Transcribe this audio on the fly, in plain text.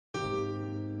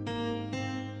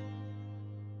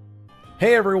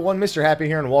Hey everyone, Mr. Happy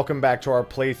here, and welcome back to our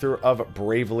playthrough of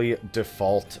Bravely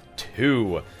Default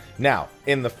 2. Now,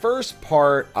 in the first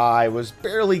part, I was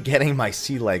barely getting my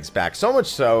sea legs back, so much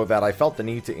so that I felt the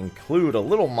need to include a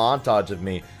little montage of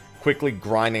me quickly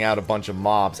grinding out a bunch of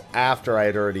mobs after I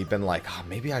had already been like, oh,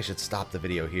 maybe I should stop the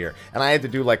video here. And I had to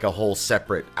do like a whole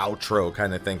separate outro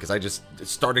kind of thing, because I just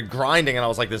started grinding and I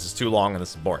was like, this is too long and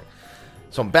this is boring.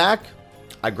 So I'm back.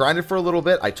 I grinded for a little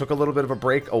bit, I took a little bit of a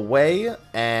break away,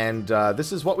 and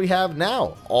this is what we have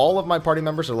now. All of my party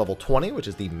members are level 20, which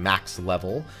is the max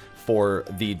level for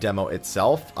the demo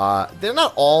itself. They're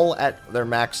not all at their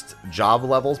maxed job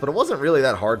levels, but it wasn't really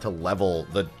that hard to level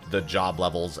the job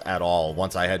levels at all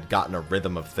once I had gotten a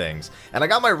rhythm of things. And I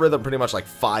got my rhythm pretty much like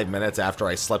 5 minutes after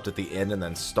I slept at the inn and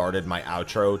then started my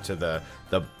outro to the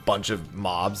bunch of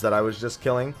mobs that I was just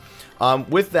killing.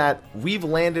 With that, we've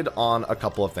landed on a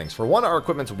couple of things. For one, our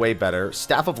equipment's way better.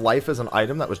 Staff of Life is an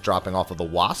item that was dropping off of the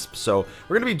Wasp, so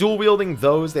we're going to be dual wielding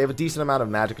those. They have a decent amount of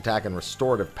magic attack and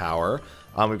restorative power.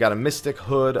 We've got a Mystic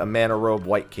Hood, a Mana Robe,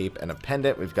 White Cape, and a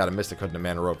Pendant. We've got a Mystic Hood and a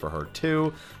Mana Robe for her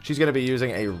too. She's going to be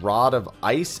using a Rod of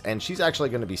Ice, and she's actually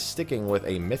going to be sticking with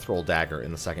a Mithril Dagger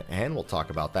in the second hand. We'll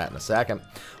talk about that in a second.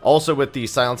 Also, with the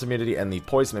Silence Immunity and the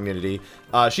Poison Immunity,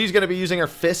 she's going to be using her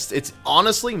Fist. It's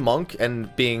honestly Monk,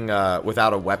 and being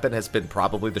without a weapon has been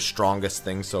probably the strongest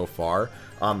thing so far.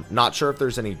 Not sure if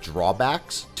there's any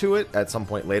drawbacks to it at some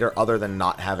point later, other than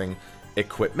not having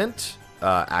equipment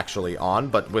actually on,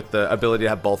 but with the ability to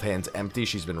have both hands empty,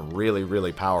 she's been really,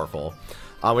 really powerful.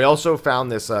 We also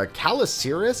found this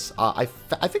Calasiris. I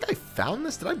think I found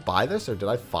this. Did I buy this or did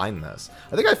I find this?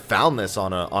 I think I found this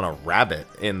on a rabbit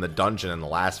in the dungeon in the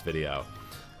last video,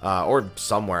 or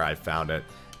somewhere I found it.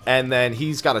 And then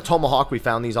he's got a Tomahawk. We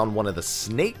found these on one of the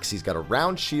snakes. He's got a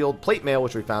round shield, plate mail,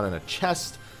 which we found in a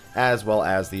chest, as well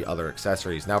as the other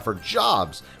accessories. Now for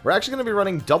jobs, we're actually going to be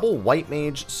running double White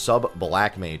Mage, sub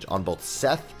Black Mage on both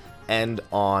Seth and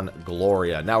on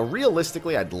Gloria. Now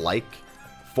realistically, I'd like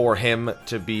for him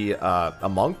to be a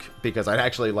monk, because I'd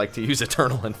actually like to use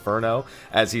Eternal Inferno,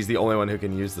 as he's the only one who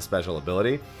can use the special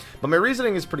ability. But my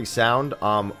reasoning is pretty sound.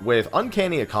 With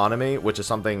Uncanny Economy, which is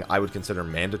something I would consider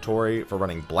mandatory for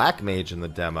running Black Mage in the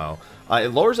demo, it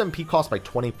lowers MP cost by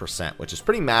 20%, which is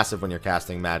pretty massive when you're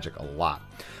casting magic a lot.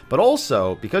 But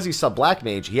also, because he's sub-Black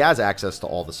Mage, he has access to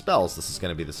all the spells. This is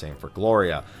going to be the same for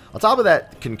Gloria. On top of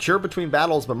that, can cure between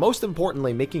battles, but most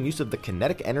importantly, making use of the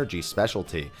Kinetic Energy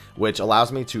specialty, which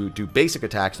allows me to do basic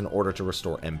attacks in order to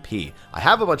restore MP. I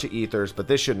have a bunch of Ethers, but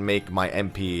this should make my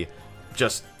MP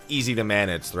just easy to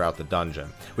manage throughout the dungeon.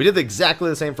 We did exactly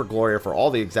the same for Gloria for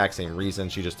all the exact same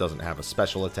reasons. She just doesn't have a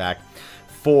special attack.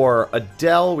 For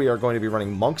Adele, we are going to be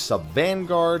running Monk sub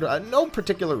Vanguard. No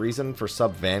particular reason for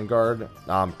sub Vanguard.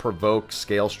 Provoke,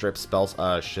 Scale Strip, Spells,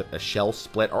 Shell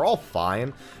Split are all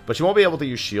fine, but she won't be able to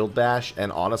use Shield Bash,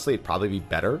 and honestly, it'd probably be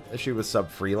better if she was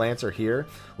sub Freelancer here.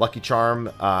 Lucky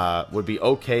Charm would be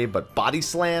okay, but Body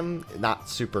Slam, not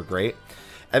super great.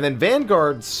 And then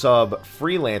Vanguard sub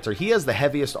Freelancer, he has the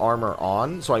heaviest armor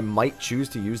on, so I might choose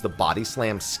to use the Body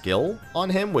Slam skill on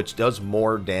him, which does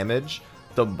more damage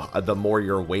the more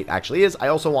your weight actually is. I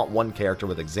also want one character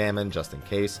with Examine, just in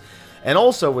case. And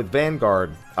also with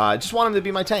Vanguard, I just want him to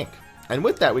be my tank. And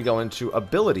with that, we go into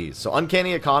abilities. So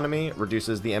Uncanny Economy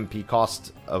reduces the MP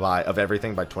cost of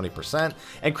everything by 20%.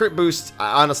 And Crit Boost,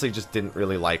 I honestly just didn't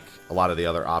really like a lot of the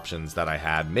other options that I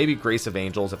had. Maybe Grace of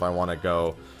Angels if I want to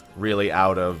go really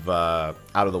out of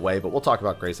the way, but we'll talk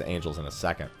about Grace of Angels in a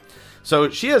second.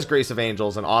 So she has Grace of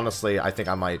Angels, and honestly, I think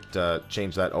I might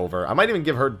change that over. I might even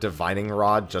give her Divining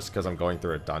Rod just because I'm going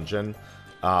through a dungeon.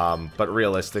 But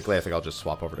realistically, I think I'll just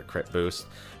swap over to Crit Boost.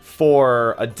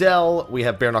 For Adele, we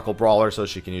have Bare Knuckle Brawler, so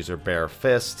she can use her Bare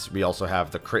Fists. We also have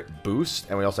the Crit Boost,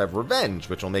 and we also have Revenge,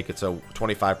 which will make it so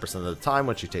 25% of the time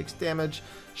when she takes damage,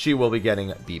 she will be getting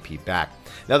BP back.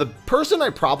 Now, the person I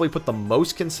probably put the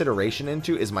most consideration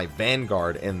into is my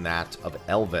Vanguard in that of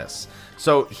Elvis.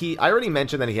 So I already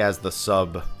mentioned that he has the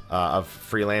sub of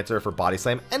Freelancer for Body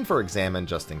Slam and for Examine,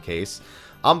 just in case.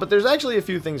 But there's actually a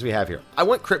few things we have here. I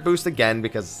went Crit Boost again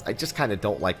because I just kind of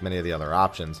don't like many of the other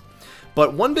options.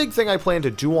 But one big thing I plan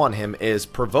to do on him is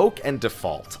Provoke and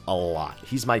Default a lot.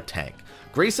 He's my tank.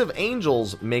 Grace of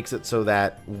Angels makes it so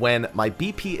that when my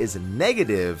BP is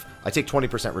negative, I take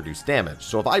 20% reduced damage.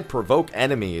 So if I provoke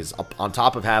enemies on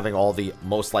top of having all the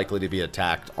most likely to be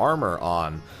attacked armor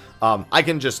on, I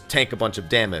can just tank a bunch of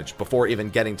damage before even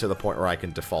getting to the point where I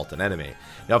can default an enemy.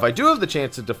 Now, if I do have the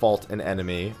chance to default an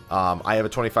enemy, I have a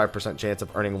 25% chance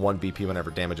of earning 1 BP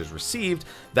whenever damage is received.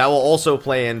 That will also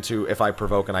play into if I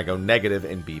provoke and I go negative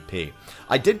in BP.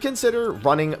 I did consider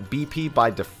running BP by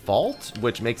default,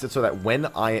 which makes it so that when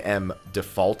I am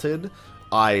defaulted,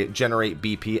 I generate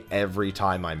BP every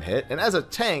time I'm hit. And as a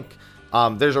tank,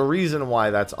 there's a reason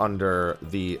why that's under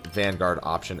the Vanguard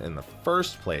option in the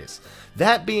first place.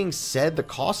 That being said, the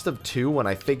cost of 2, when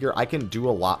I figure I can do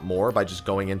a lot more by just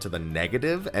going into the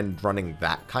negative and running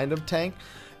that kind of tank,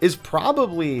 is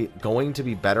probably going to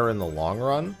be better in the long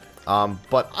run.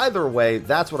 But either way,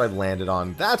 that's what I've landed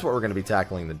on. That's what we're going to be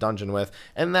tackling the dungeon with,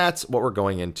 and that's what we're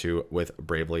going into with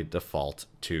Bravely Default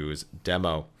 2's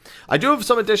demo. I do have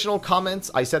some additional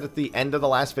comments. I said at the end of the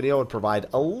last video I would provide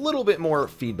a little bit more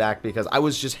feedback because I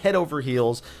was just head over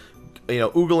heels, you know,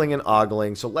 oogling and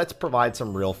ogling. So let's provide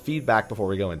some real feedback before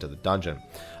we go into the dungeon.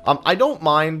 I don't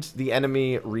mind the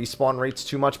enemy respawn rates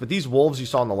too much, but these wolves you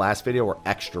saw in the last video were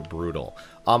extra brutal.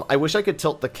 I wish I could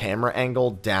tilt the camera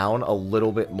angle down a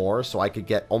little bit more so I could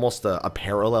get almost a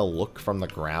parallel look from the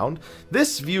ground.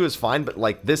 This view is fine, but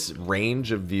like this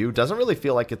range of view doesn't really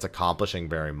feel like it's accomplishing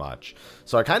very much.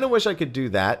 So I kind of wish I could do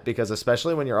that because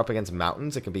especially when you're up against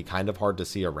mountains, it can be kind of hard to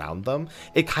see around them.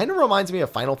 It kind of reminds me of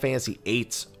Final Fantasy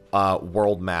VIII's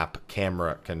world map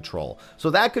camera control. So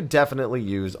that could definitely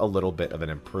use a little bit of an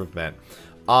improvement.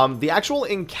 The actual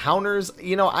encounters,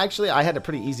 you know, actually I had a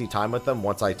pretty easy time with them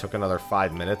once I took another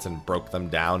 5 minutes and broke them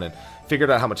down and figured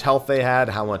out how much health they had,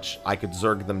 how much I could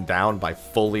zerg them down by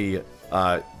fully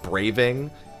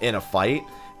braving in a fight.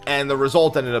 And the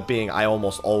result ended up being I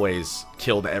almost always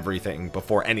killed everything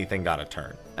before anything got a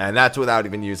turn. And that's without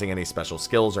even using any special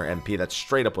skills or MP. That's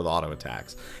straight up with auto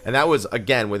attacks. And that was,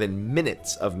 again, within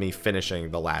minutes of me finishing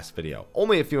the last video.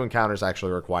 Only a few encounters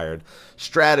actually required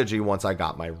strategy once I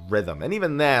got my rhythm. And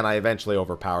even then, I eventually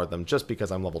overpowered them just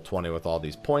because I'm level 20 with all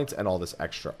these points and all this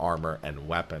extra armor and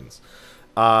weapons.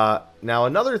 Now,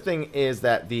 another thing is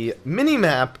that the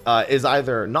minimap is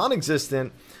either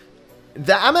non-existent.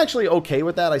 I'm actually okay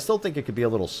with that. I still think it could be a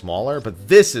little smaller, but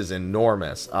this is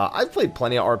enormous. I've played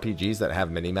plenty of RPGs that have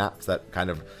mini-maps that kind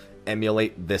of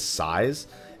emulate this size,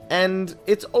 and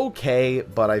it's okay,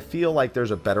 but I feel like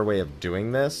there's a better way of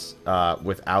doing this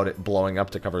without it blowing up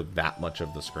to cover that much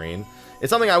of the screen. It's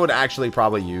something I would actually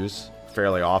probably use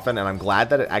fairly often, and I'm glad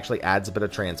that it actually adds a bit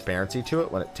of transparency to it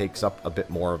when it takes up a bit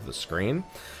more of the screen.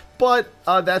 But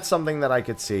that's something that I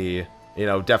could see, you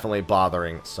know, definitely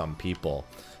bothering some people.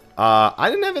 I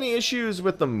didn't have any issues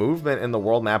with the movement in the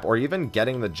world map or even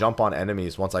getting the jump on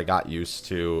enemies once I got used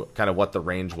to kind of what the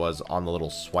range was on the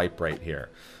little swipe right here.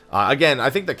 Again,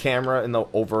 I think the camera in the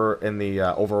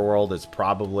overworld is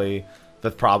probably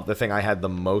the thing I had the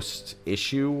most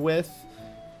issue with.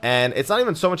 And it's not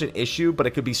even so much an issue, but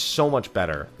it could be so much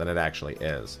better than it actually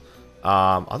is.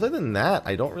 Other than that,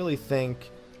 I don't really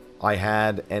think I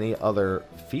had any other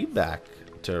feedback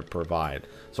to provide.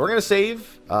 So we're going to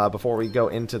save before we go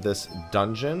into this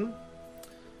dungeon.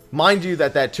 Mind you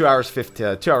that 2 hours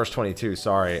 22,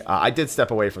 sorry, I did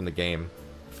step away from the game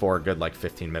for a good like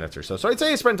 15 minutes or so. So I'd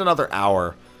say I spent another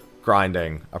hour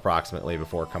grinding approximately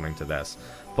before coming to this.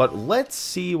 But let's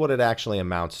see what it actually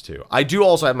amounts to. I do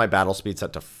also have my battle speed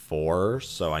set to 4,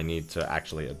 so I need to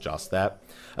actually adjust that.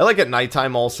 I like at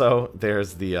nighttime also,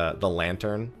 there's the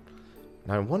lantern.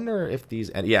 I wonder if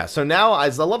these... Yeah, so now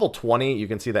as the level 20, you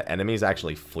can see that enemies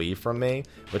actually flee from me,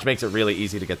 which makes it really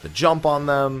easy to get the jump on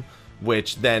them,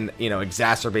 which then, you know,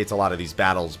 exacerbates a lot of these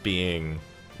battles being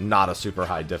not a super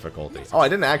high difficulty. Oh, I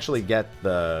didn't actually get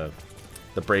the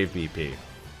Brave BP.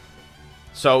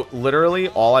 So literally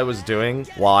all I was doing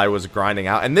while I was grinding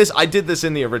out, and I did this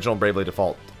in the original Bravely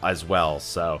Default as well,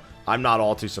 so I'm not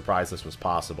all too surprised this was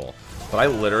possible. But I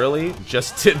literally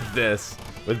just did this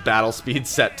with battle speed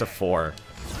set to 4.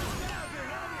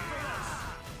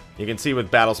 You can see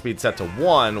with battle speed set to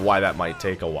 1 why that might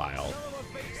take a while.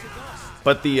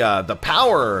 But the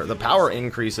power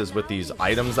increases with these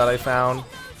items that I found.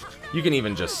 You can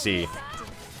even just see.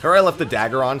 Here I left the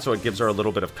dagger on so it gives her a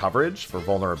little bit of coverage for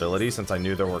vulnerability since I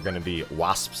knew there were going to be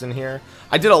wasps in here.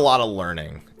 I did a lot of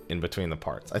learning in between the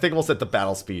parts. I think we'll set the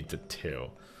battle speed to 2.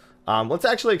 Let's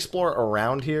actually explore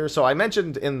around here. So I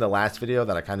mentioned in the last video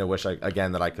that I kind of wish,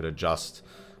 again, that I could adjust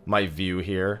my view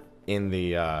here in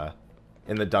the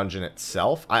dungeon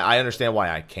itself. I understand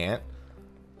why I can't,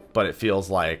 but it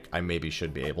feels like I maybe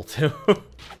should be able to.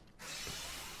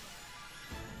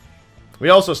 We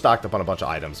also stocked up on a bunch of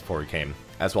items before we came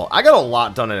as well. I got a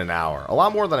lot done in an hour, a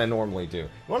lot more than I normally do. You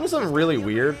want to know something really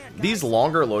weird? These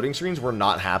longer loading screens were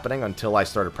not happening until I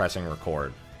started pressing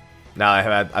record. Now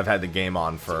I've had the game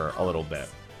on for a little bit.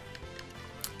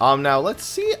 Now let's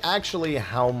see actually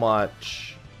how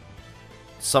much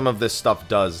some of this stuff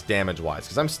does damage-wise,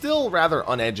 because I'm still rather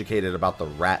uneducated about the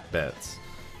rat bits.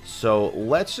 So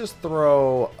let's just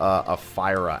throw a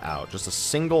Fira out, just a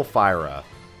single Fira,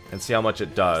 and see how much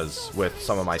it does with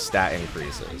some of my stat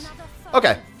increases.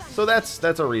 Okay, so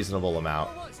that's a reasonable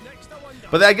amount.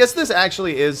 But I guess this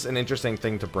actually is an interesting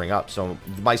thing to bring up. So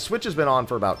my Switch has been on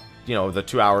for about, you know, the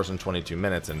 2 hours and 22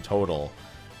 minutes in total.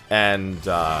 And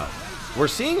we're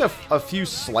seeing a few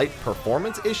slight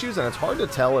performance issues, and it's hard to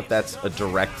tell if that's a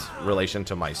direct relation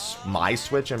to my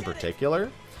Switch in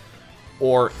particular,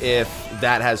 or if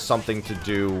that has something to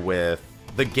do with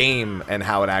the game and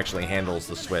how it actually handles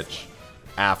the Switch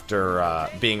after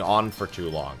being on for too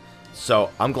long.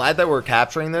 So I'm glad that we're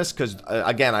capturing this, because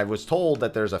again, I was told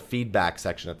that there's a feedback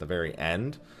section at the very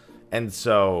end, and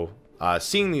so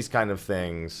seeing these kind of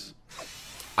things,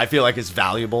 I feel like is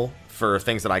valuable for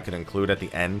things that I could include at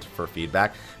the end for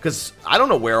feedback, because I don't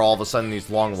know where all of a sudden these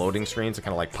long loading screens are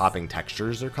kind of like popping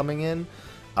textures are coming in.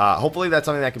 Hopefully that's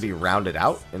something that can be rounded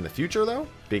out in the future, though,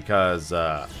 because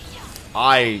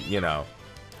you know,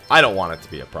 I don't want it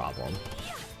to be a problem.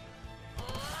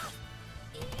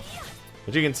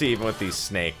 But you can see, even with these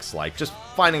snakes, like, just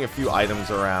finding a few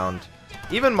items around.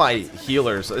 Even my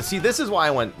healers. See, this is why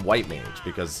I went White Mage,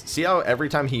 because see how every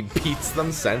time he beats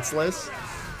them senseless,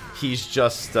 he's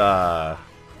just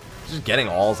getting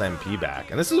all his MP back.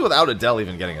 And this is without Adele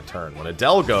even getting a turn. When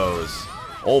Adele goes,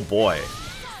 oh boy.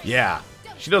 Yeah,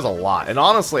 she does a lot. And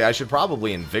honestly, I should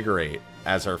probably Invigorate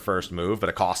as her first move, but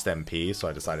it cost MP, so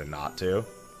I decided not to.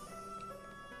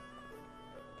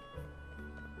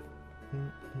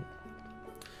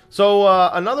 So,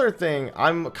 another thing,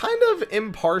 I'm kind of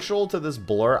impartial to this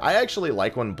blur. I actually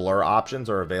like when blur options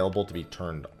are available to be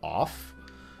turned off.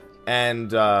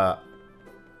 And,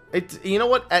 you know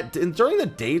what, during the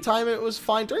daytime it was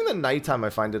fine. During the nighttime I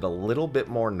find it a little bit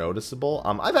more noticeable.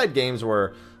 I've had games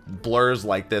where blurs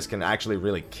like this can actually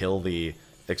really kill the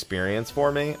experience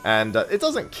for me. And it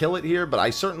doesn't kill it here, but I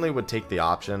certainly would take the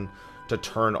option to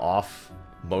turn off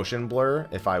motion blur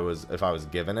if I was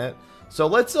given it. So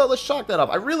let's chalk that up.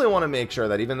 I really want to make sure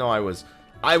that even though I was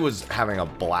having a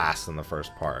blast in the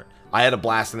first part, I had a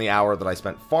blast in the hour that I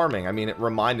spent farming. I mean, it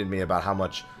reminded me about how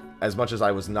much, as much as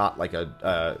I was not like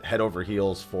a head over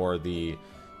heels for the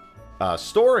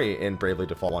story in Bravely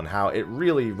Default 1, how it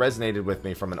really resonated with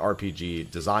me from an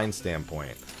RPG design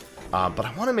standpoint. But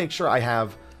I want to make sure I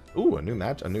have, ooh, a new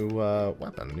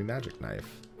weapon, a new magic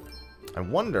knife. I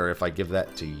wonder if I give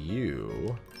that to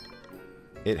you.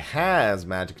 It has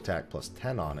magic attack plus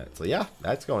 10 on it. So yeah,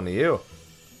 that's going to you.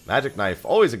 Magic knife,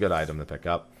 always a good item to pick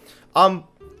up.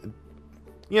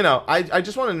 You know, I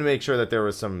just wanted to make sure that there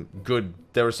was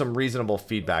some reasonable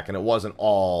feedback and it wasn't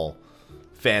all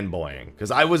fanboying. Because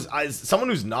as someone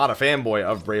who's not a fanboy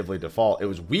of Bravely Default, it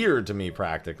was weird to me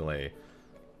practically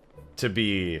to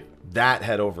be that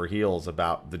head over heels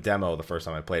about the demo the first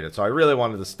time I played it. So I really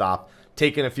wanted to stop,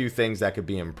 taking a few things that could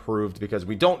be improved, because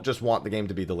we don't just want the game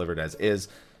to be delivered as is.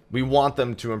 We want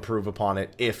them to improve upon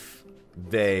it if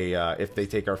they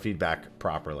take our feedback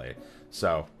properly.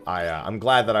 So I'm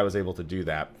glad that I was able to do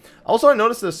that. Also, I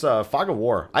noticed this Fog of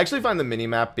War. I actually find the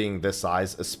minimap being this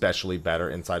size especially better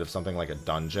inside of something like a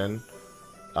dungeon.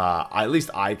 At least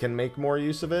I can make more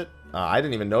use of it. I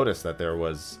didn't even notice that there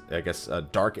was, I guess,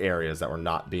 dark areas that were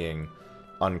not being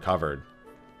uncovered.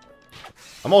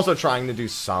 I'm also trying to do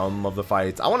some of the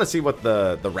fights. I want to see what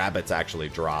the rabbits actually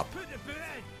drop.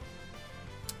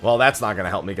 Well, that's not going to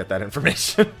help me get that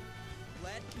information.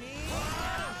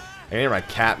 I can hear my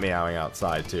cat meowing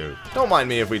outside, too. Don't mind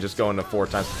me if we just go into 4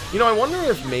 times. You know, I wonder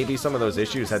if maybe some of those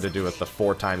issues had to do with the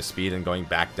 4 times speed and going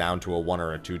back down to a 1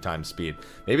 or a 2 times speed.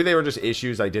 Maybe they were just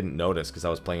issues I didn't notice because I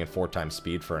was playing at 4 times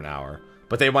speed for an hour.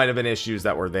 But they might have been issues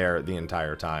that were there the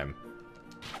entire time.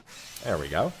 There we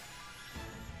go.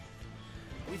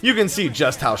 You can see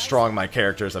just how strong my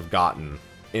characters have gotten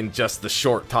in just the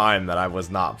short time that I was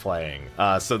not playing.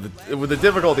 So the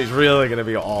difficulty is really going to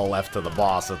be all left to the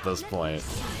boss at this point.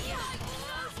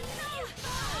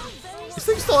 These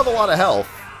things still have a lot of health,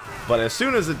 but as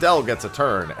soon as Adele gets a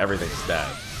turn, everything's dead.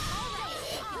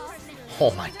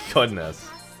 Oh my goodness.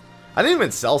 I didn't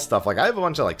even sell stuff. Like, I have a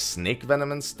bunch of, like, snake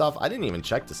venom and stuff. I didn't even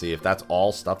check to see if that's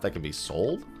all stuff that can be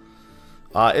sold.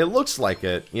 It looks like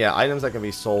it. Yeah, items that can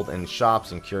be sold in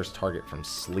shops and cures target from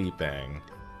sleeping.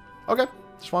 Okay,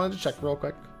 just wanted to check real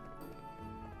quick.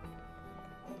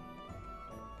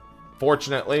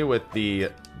 Fortunately, with the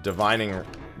divining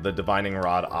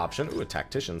rod option, ooh, a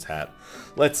tactician's hat.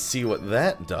 Let's see what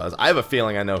that does. I have a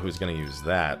feeling I know who's going to use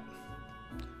that.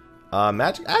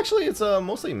 Magic. Actually, it's a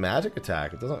mostly magic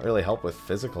attack. It doesn't really help with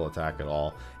physical attack at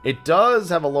all. It does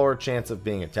have a lower chance of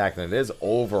being attacked, and it is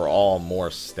overall more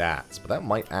stats. But that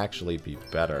might actually be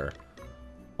better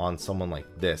on someone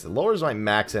like this. It lowers my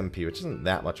max MP, which isn't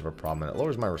that much of a problem. It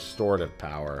lowers my restorative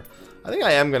power. I think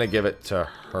I am going to give it to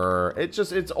her.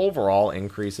 It's overall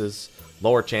increases.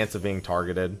 Lower chance of being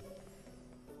targeted.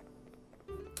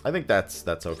 I think that's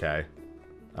okay.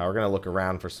 We're going to look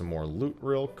around for some more loot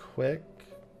real quick.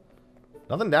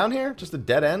 Nothing down here? Just a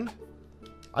dead end?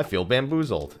 I feel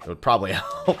bamboozled. It would probably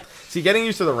help. See, getting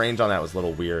used to the range on that was a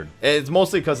little weird. It's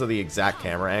mostly because of the exact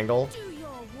camera angle.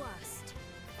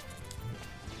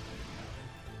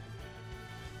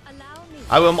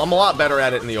 I'm a lot better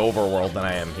at it in the overworld than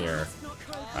I am here.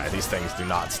 Alright, these things do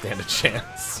not stand a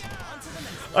chance.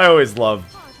 I always love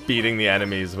beating the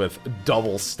enemies with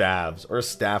double stabs. Or a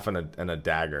staff and a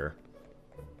dagger.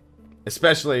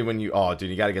 Especially when you... Oh, dude,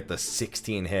 you gotta get the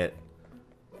 16 hit.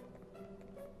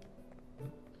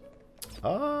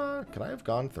 Could I have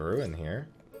gone through in here?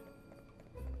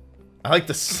 I like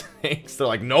the snakes. They're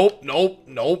like, nope, nope,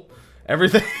 nope.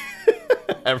 Everything...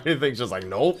 Everything's just like,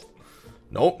 nope.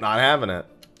 Nope, not having it.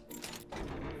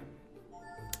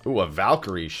 Ooh, a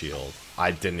Valkyrie shield.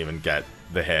 I didn't even get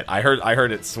the hit. I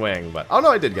heard it swing, but... Oh, no,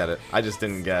 I did get it. I just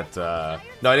didn't get... No,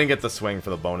 I didn't get the swing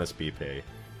for the bonus BP.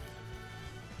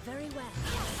 Very well.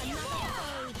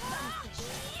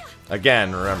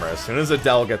 Again, remember, as soon as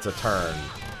Adele gets a turn,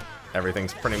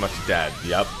 everything's pretty much dead.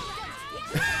 Yep.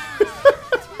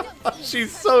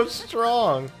 She's so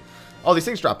strong. Oh, these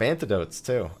things drop antidotes,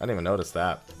 too. I didn't even notice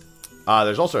that.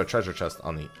 There's also a treasure chest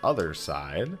on the other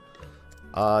side.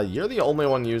 You're the only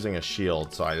one using a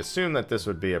shield, so I'd assume that this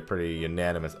would be a pretty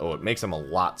unanimous... Oh, it makes him a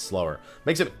lot slower.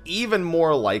 Makes him even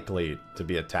more likely to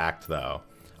be attacked, though.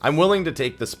 I'm willing to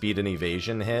take the speed and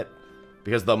evasion hit,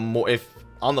 because the more... If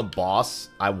on the boss,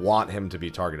 I want him to be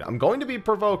targeted. I'm going to be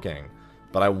provoking,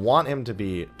 but I want him to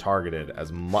be targeted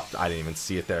as much... I didn't even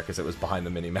see it there, because it was behind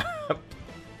the mini-map.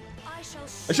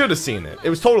 I should have seen it. It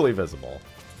was totally visible.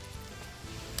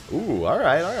 Ooh,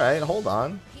 alright, hold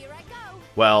on.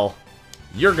 Well,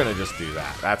 you're gonna just do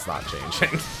that. That's not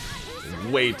changing.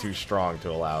 Way too strong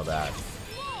to allow that.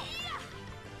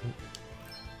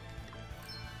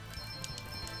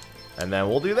 And then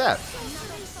we'll do that.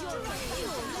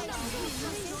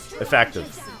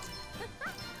 Effective.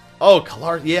 Oh,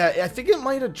 Kalar. Yeah, I think it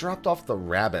might have dropped off the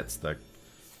rabbits, the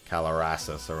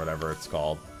Calarasis or whatever it's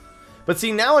called. But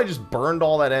see, now I just burned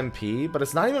all that MP, but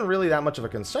it's not even really that much of a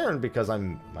concern because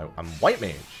I'm White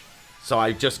Mage. So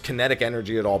I just kinetic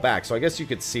energy it all back. So I guess you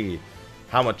could see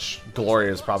how much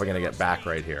Gloria is probably going to get back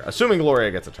right here. Assuming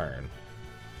Gloria gets a turn.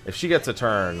 If she gets a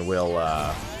turn, we'll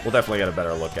definitely get a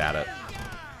better look at it.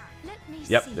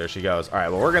 Yep, there she goes. All right,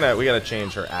 well, we gotta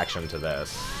change her action to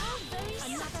this.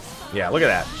 Yeah, look at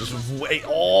that. Just way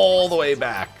all the way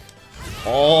back.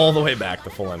 All the way back to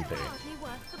full MP.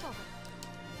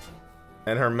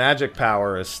 And her magic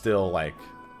power is still, like,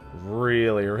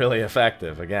 really, really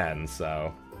effective again,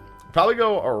 so... Probably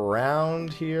go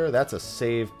around here. That's a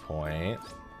save point.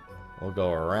 We'll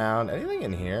go around. Anything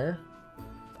in here?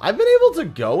 I've been able to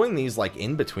go in these, like,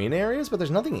 in-between areas, but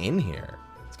there's nothing in here.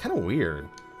 It's kind of weird.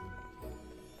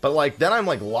 But, like, then I'm,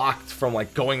 like, locked from,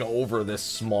 like, going over this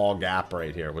small gap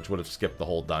right here, which would have skipped the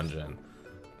whole dungeon.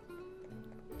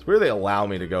 It's weird they allow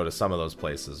me to go to some of those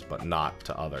places, but not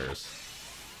to others.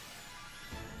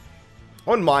 I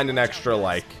wouldn't mind an extra,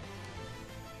 like,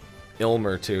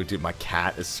 Ilmer, too. Dude, my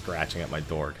cat is scratching at my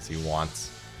door because he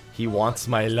wants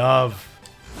my love.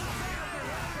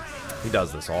 He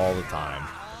does this all the time.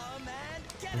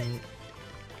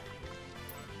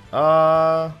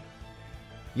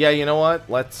 Yeah, you know what?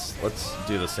 Let's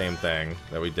do the same thing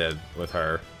that we did with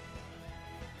her.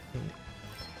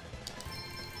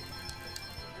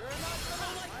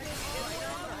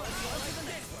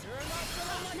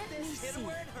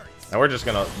 And we're just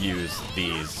gonna use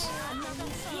these.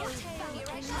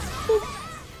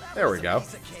 There we go.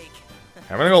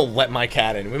 I'm gonna go let my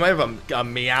cat in. We might have a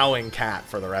meowing cat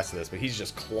for the rest of this, but he's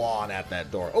just clawing at that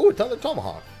door. Oh, another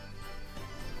tomahawk.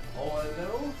 Oh,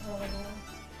 hello, Tomahawk.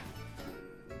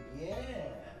 Yeah,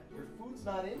 your food's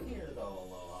not in here though,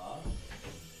 Aloha.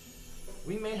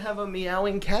 We may have a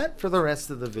meowing cat for the rest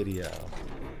of the video.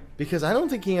 Because I don't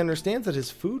think he understands that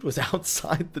his food was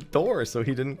outside the door, so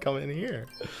he didn't come in here.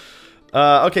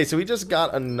 Okay, so we just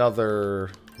got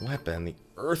another weapon, the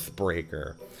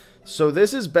Earthbreaker. So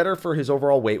this is better for his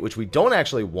overall weight, which we don't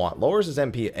actually want. Lowers his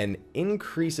MP and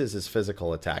increases his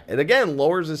physical attack. It again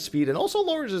lowers his speed and also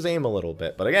lowers his aim a little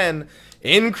bit. But again,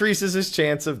 increases his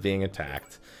chance of being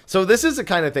attacked. So this is the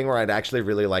kind of thing where I'd actually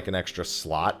really like an extra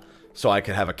slot so I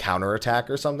could have a counterattack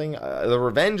or something. The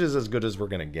revenge is as good as we're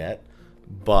going to get,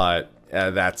 but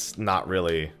that's not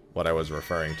really what I was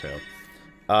referring to.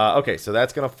 Okay, so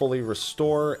that's going to fully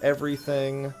restore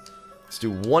everything. Let's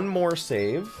do one more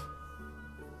save.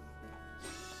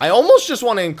 I almost just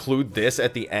want to include this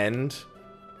at the end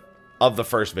of the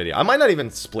first video. I might not even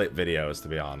split videos, to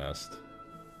be honest.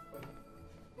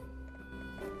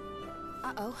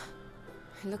 Uh-oh.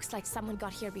 Looks like someone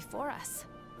got here before us.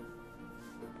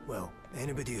 Well,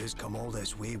 anybody who's come all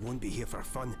this way won't be here for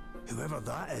fun. Whoever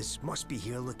that is must be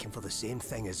here looking for the same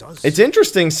thing as us. It's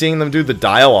interesting seeing them do the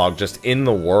dialogue just in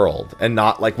the world and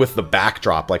not like with the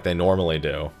backdrop like they normally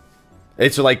do.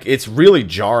 It's like, it's really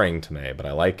jarring to me, but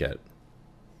I like it.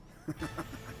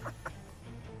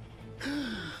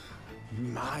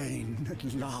 Mine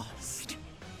at last.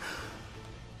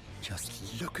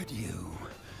 Just look at you,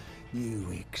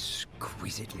 you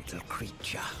exquisite little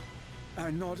creature.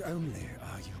 And not only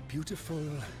are you beautiful,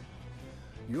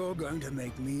 you're going to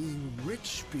make me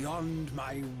rich beyond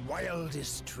my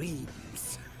wildest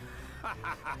dreams.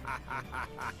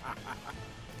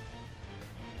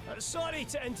 Sorry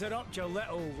to interrupt your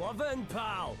little loving,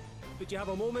 pal. Would you have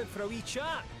a moment for a wee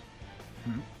chat?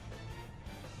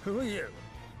 Who are you?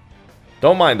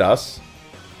 Don't mind us.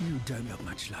 You don't look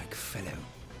much like fellow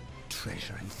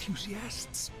treasure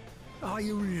enthusiasts. Are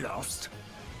you lost?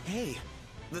 Hey,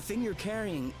 the thing you're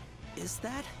carrying, is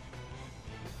that?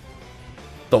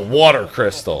 The water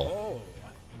crystal.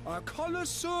 Oh, a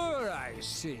connoisseur, I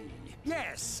see.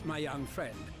 Yes, my young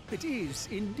friend, it is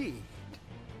indeed.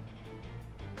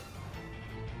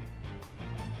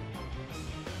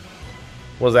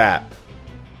 What's that?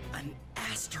 An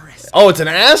asterisk. Oh, it's an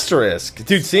asterisk.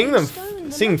 Dude,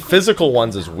 seeing physical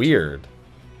ones is weird.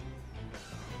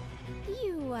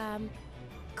 You,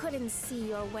 couldn't see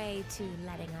your way to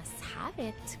letting us have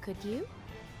it, could you?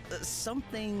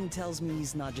 Something tells me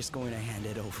he's not just going to hand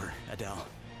it over, Adele.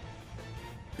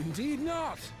 Indeed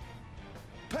not.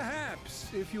 Perhaps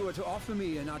if you were to offer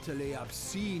me an utterly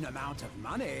obscene amount of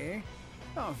money,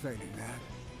 failing that,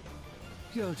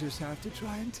 you'll just have to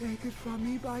try and take it from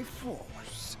me by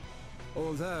force.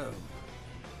 Although,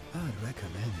 I'd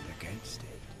recommend against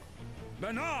it.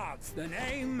 Bernard's the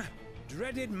name.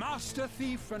 Dreaded master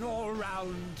thief and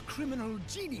all-round criminal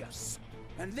genius.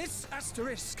 And this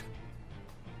asterisk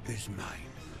is mine.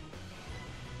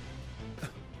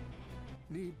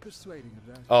 Need persuading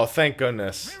of that. Oh, thank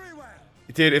goodness. Very well.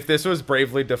 Dude, if this was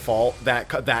Bravely Default, that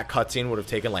cutscene would have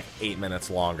taken like 8 minutes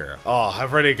longer. Oh,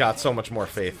 I've already got so much more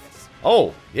faith.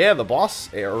 Oh, yeah, the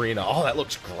boss arena. Oh, that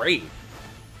looks great.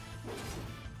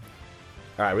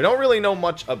 Alright, we don't really know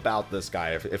much about this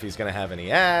guy, if he's going to have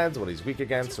any ads, what he's weak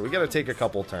against, so we got to take a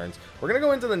couple turns. We're going to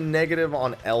go into the negative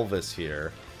on Elvis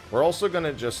here. We're also going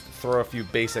to just throw a few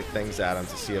basic things at him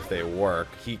to see if they work.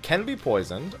 He can be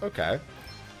poisoned. Okay.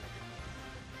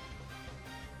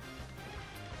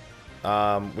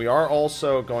 We are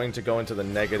also going to go into the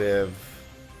negative,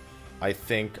 I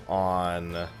think,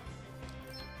 on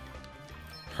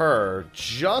her,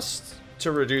 just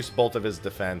to reduce both of his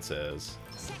defenses.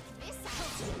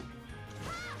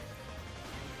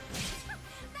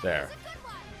 There.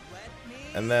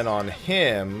 And then on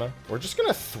him, we're just going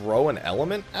to throw an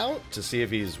element out to see if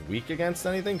he's weak against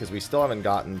anything, because we still haven't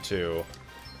gotten to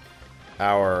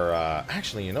our...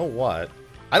 actually, you know what?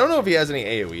 I don't know if he has any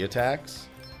AoE attacks,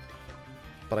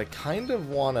 but I kind of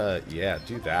want to, yeah,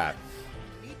 do that.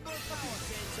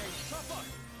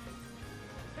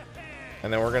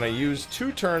 And then we're going to use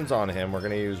 2 turns on him. We're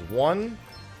going to use 1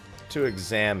 to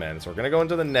examine. So we're going to go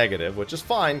into the negative, which is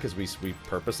fine because we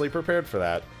purposely prepared for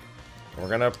that. And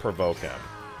we're going to provoke him.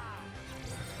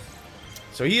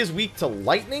 So he is weak to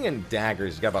lightning and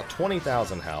daggers. He's got about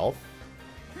 20,000 health.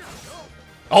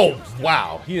 Oh,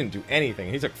 wow. He didn't do anything.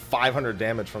 He took 500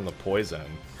 damage from the poison.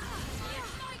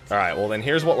 Alright, well then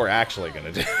here's what we're actually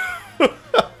going to do.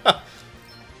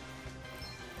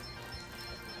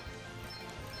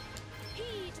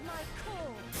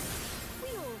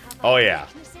 Oh yeah.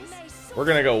 We're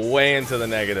going to go way into the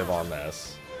negative on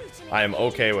this. I am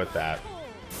okay with that.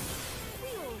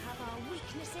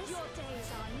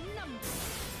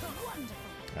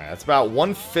 Alright, that's about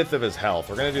 1/5 of his health.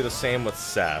 We're going to do the same with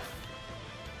Seth.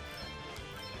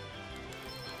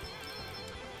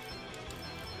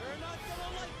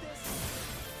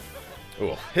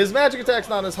 Ooh. His magic attack's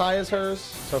not as high as hers,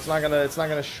 so it's not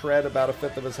gonna shred about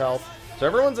 1/5 of his health. So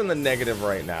everyone's in the negative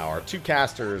right now. Our 2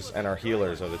 casters and our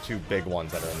healers are the 2 big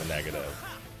ones that are in the negative.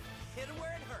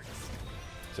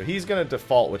 So he's gonna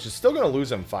default, which is still gonna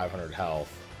lose him 500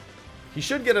 health. He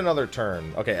should get another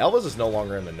turn. Okay, Elvis is no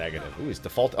longer in the negative. Ooh, he's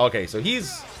default. Okay, so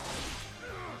he's...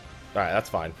 Alright, that's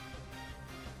fine.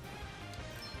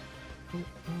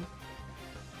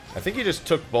 I think he just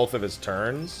took both of his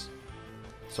turns.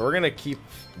 So we're going to keep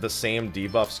the same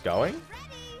debuffs going.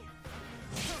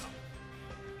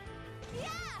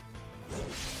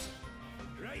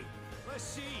 Right, let's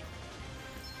see.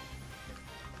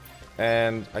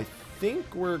 And I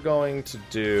think we're going to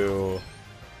do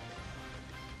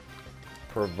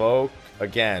provoke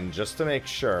again, just to make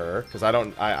sure, because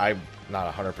I'm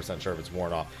not 100% sure if it's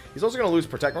worn off. He's also going to lose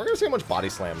protect. We're going to see how much body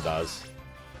slam does.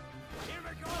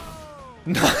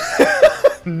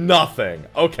 Nothing.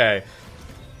 Okay.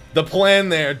 The plan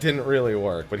there didn't really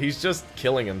work, but he's just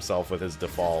killing himself with his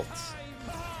defaults.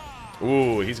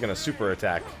 Ooh, he's going to super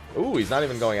attack. Ooh, he's not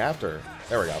even going after.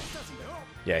 There we go.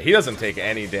 Yeah, he doesn't take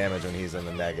any damage when he's in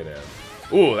the negative.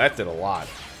 Ooh, that did a lot.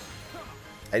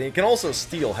 And he can also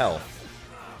steal health.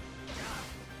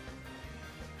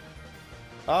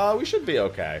 We should be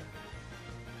okay.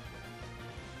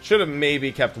 Should have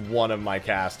maybe kept one of my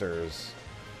casters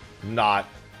not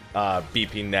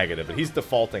BP negative, but he's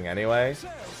defaulting anyway.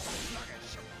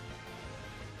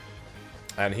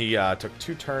 And he took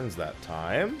 2 turns that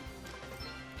time.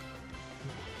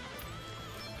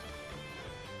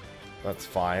 That's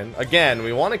fine. Again,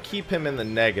 we want to keep him in the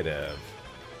negative,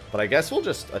 but I guess we'll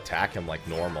just attack him like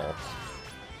normal.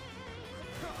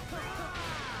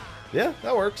 Yeah,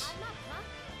 that works.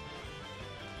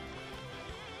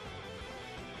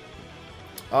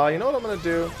 You know what I'm going to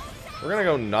do? We're going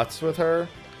to go nuts with her,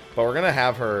 but we're going to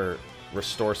have her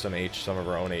restore some of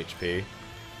her own HP.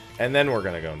 And then we're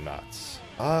going to go nuts.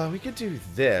 We could do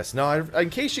this. No, in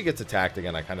case she gets attacked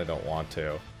again, I kind of don't want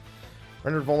to.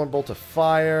 Rendered vulnerable to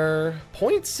fire.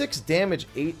 0.6 damage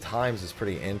 8 times is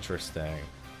pretty interesting.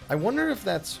 I wonder if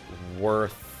that's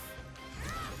worth...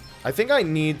 I think I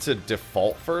need to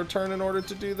default for a turn in order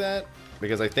to do that,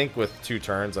 because I think with 2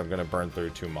 turns I'm going to burn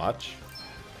through too much.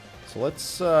 So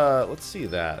let's see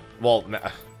that. Well,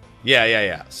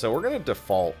 yeah. So we're gonna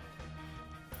default.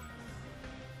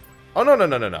 Oh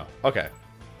no. Okay.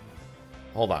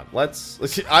 Hold on. Let's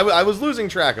see. I was losing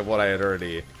track of what I had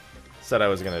already said I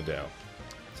was gonna do.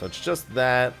 So it's just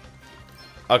that.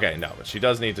 Okay, no, but she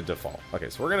does need to default. Okay,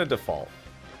 so we're gonna default.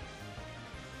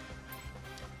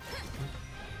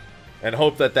 And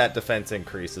hope that that defense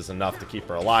increase is enough to keep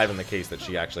her alive in the case that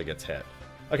she actually gets hit.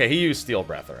 Okay, he used Steel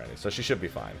Breath already, so she should be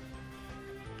fine.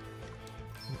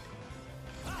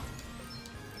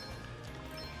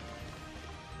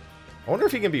 I wonder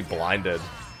if he can be blinded.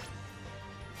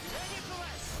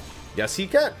 Yes, he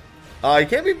can. He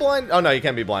can't be blind. Oh, no, he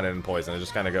can be blinded in poison. It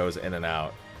just kind of goes in and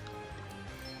out.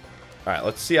 All right,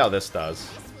 let's see how this does.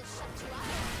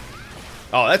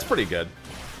 Oh, that's pretty good.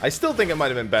 I still think it might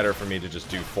have been better for me to just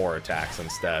do 4 attacks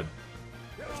instead.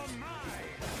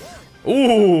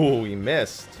 Ooh, he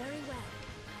missed.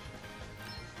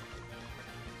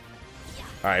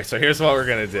 Alright, so here's what we're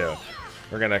going to do.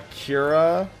 We're going to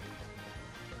Cura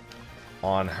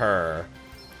on her,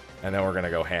 and then we're going to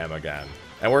go ham again.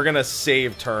 And we're going to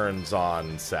save turns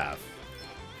on Seth.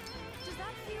 Does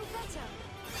that feel better?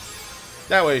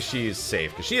 That way she's safe,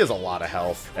 because she has a lot of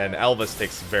health, and Elvis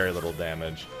takes very little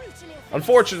damage.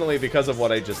 Unfortunately, because of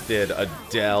what I just did,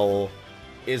 Adele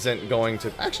isn't going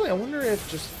to... Actually, I wonder if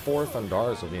just 4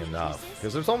 Thundaras will be enough,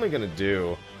 because it's only going to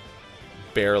do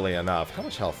barely enough. How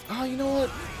much health? Oh, you know what?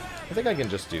 I think I can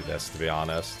just do this, to be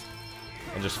honest,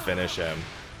 and just finish him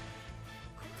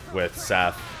with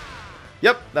Seth.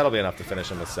 Yep, that'll be enough to finish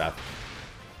him with Seth.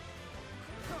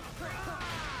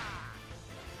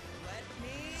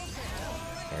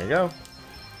 There you go.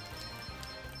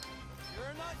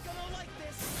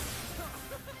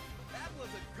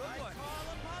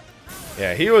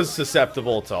 Yeah, he was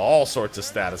susceptible to all sorts of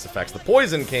status effects. The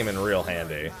poison came in real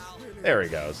handy. There he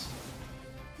goes.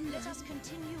 Let us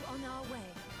continue on our way.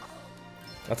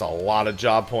 That's a lot of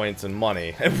job points and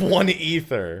money. And 1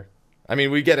 ether. I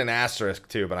mean, we get an asterisk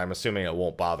too, but I'm assuming it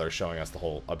won't bother showing us the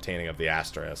whole obtaining of the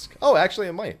asterisk. Oh, actually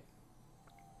it might.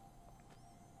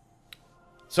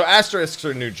 So asterisks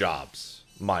are new jobs,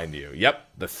 mind you. Yep,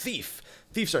 the thief.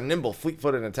 Thieves are nimble,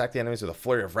 fleet-footed, and attack the enemies with a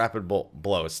flurry of rapid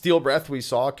blows. Steel Breath, we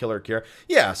saw. Killer Cure.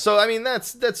 Yeah, so, I mean,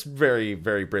 that's very,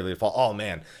 very Bravely Default. Oh,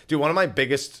 man. Dude, one of my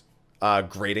biggest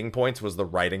grading points was the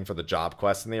writing for the job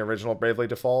quest in the original Bravely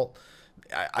Default.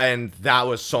 And that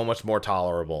was so much more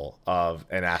tolerable of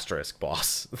an asterisk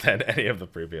boss than any of the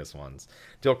previous ones.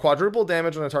 Deal quadruple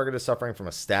damage when a target is suffering from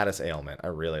a status ailment. I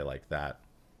really like that.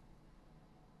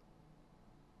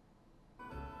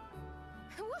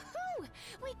 Woohoo!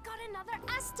 We got another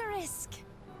asterisk.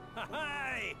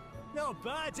 Hi! Not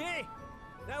bad, eh?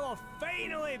 Now I'll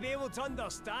finally be able to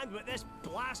understand what this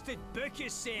blasted book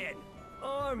is saying.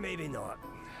 Or maybe not.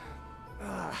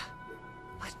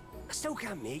 I still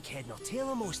can't make head nor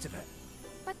tail of most of it.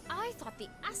 But I thought the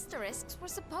asterisks were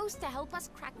supposed to help us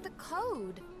crack the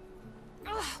code.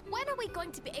 Ugh, when are we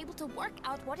going to be able to work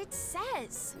out what it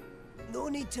says? No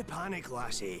need to panic,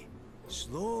 lassie.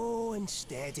 Slow and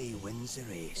steady wins the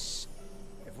race.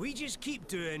 If we just keep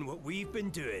doing what we've been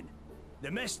doing, the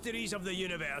mysteries of the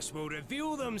universe will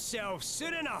reveal themselves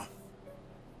soon enough.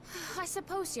 I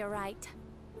suppose you're right.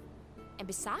 And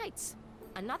besides,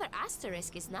 another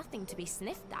asterisk is nothing to be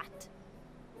sniffed at.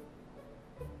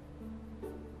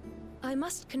 I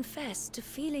must confess to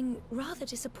feeling rather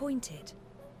disappointed.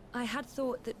 I had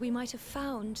thought that we might have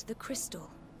found the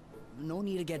crystal. No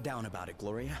need to get down about it,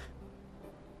 Gloria.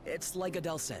 It's like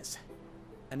Adele says.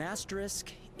 An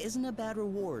asterisk isn't a bad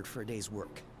reward for a day's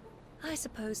work. I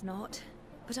suppose not,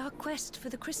 but our quest for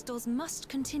the crystals must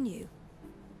continue.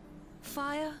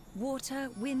 Fire, water,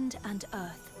 wind, and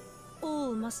earth,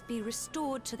 all must be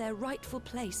restored to their rightful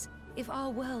place if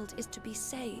our world is to be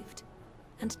saved.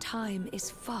 And time is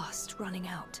fast running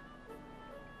out.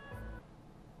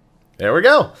 There we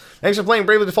go. Thanks for playing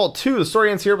Bravely Default 2. The story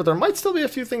ends here, but there might still be a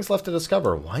few things left to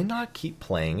discover. Why not keep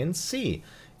playing and see?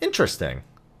 Interesting.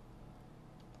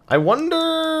 I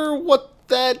wonder what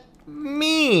that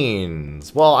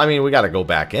means. Well, I mean, we got to go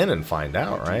back in and find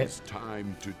out, right? It's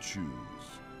time to choose.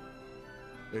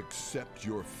 Accept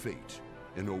your fate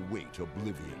and await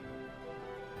oblivion.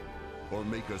 Or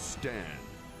make a stand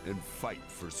and fight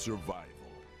for survival.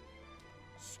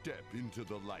 Step into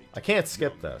the light. I can't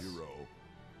skip this. Hero.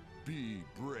 Be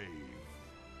brave.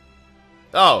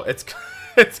 Oh, it's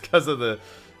because of the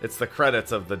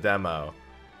credits of the demo.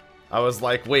 I was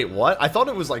like, wait, what? I thought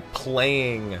it was like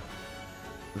playing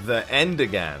the end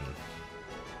again.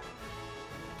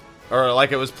 Or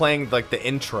like it was playing like the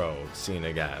intro scene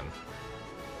again.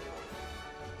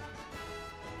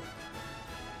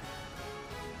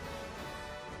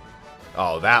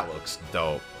 Oh, that looks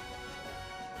dope.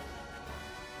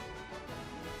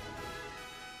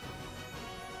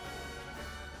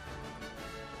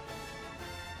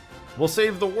 We'll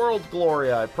save the world,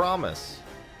 Gloria, I promise.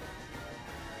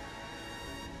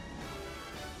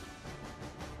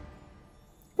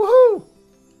 Woohoo!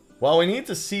 Well, we need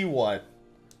to see what.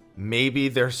 Maybe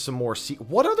there's some more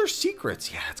what other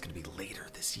secrets? Yeah, it's going to be later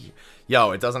this year.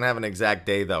 Yo, it doesn't have an exact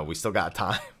day, though. We still got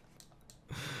time.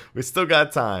 We still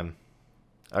got time.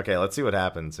 Okay, let's see what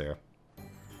happens here.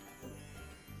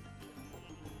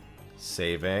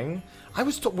 Saving. I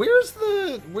was told, where's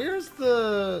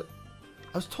the,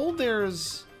 I was told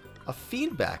there's a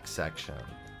feedback section.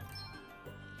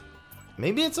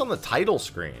 Maybe it's on the title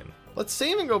screen. Let's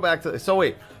save and go back to, so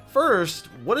wait, first,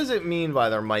 what does it mean by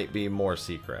there might be more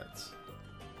secrets?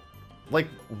 Like,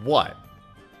 what?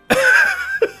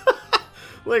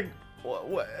 Like,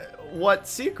 what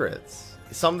secrets?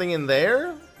 Something in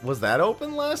there? Was that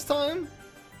open last time?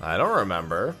 I don't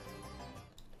remember.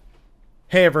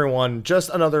 Hey everyone, just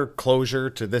another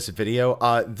closure to this video.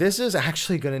 This is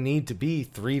actually going to need to be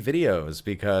 3 videos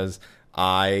because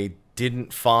I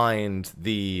didn't find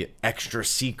the extra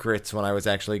secrets when I was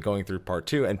actually going through part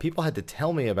 2, and people had to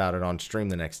tell me about it on stream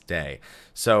the next day.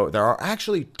 So there are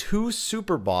actually 2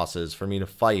 super bosses for me to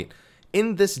fight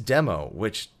in this demo,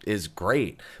 which is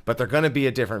great, but they're going to be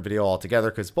a different video altogether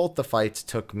because both the fights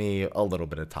took me a little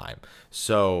bit of time.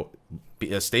 So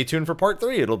stay tuned for part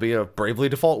 3. It'll be a Bravely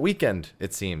Default weekend,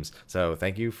 it seems. So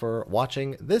thank you for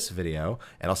watching this video,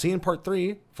 and I'll see you in part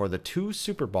 3 for the 2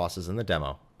 super bosses in the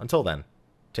demo. Until then,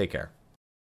 take care.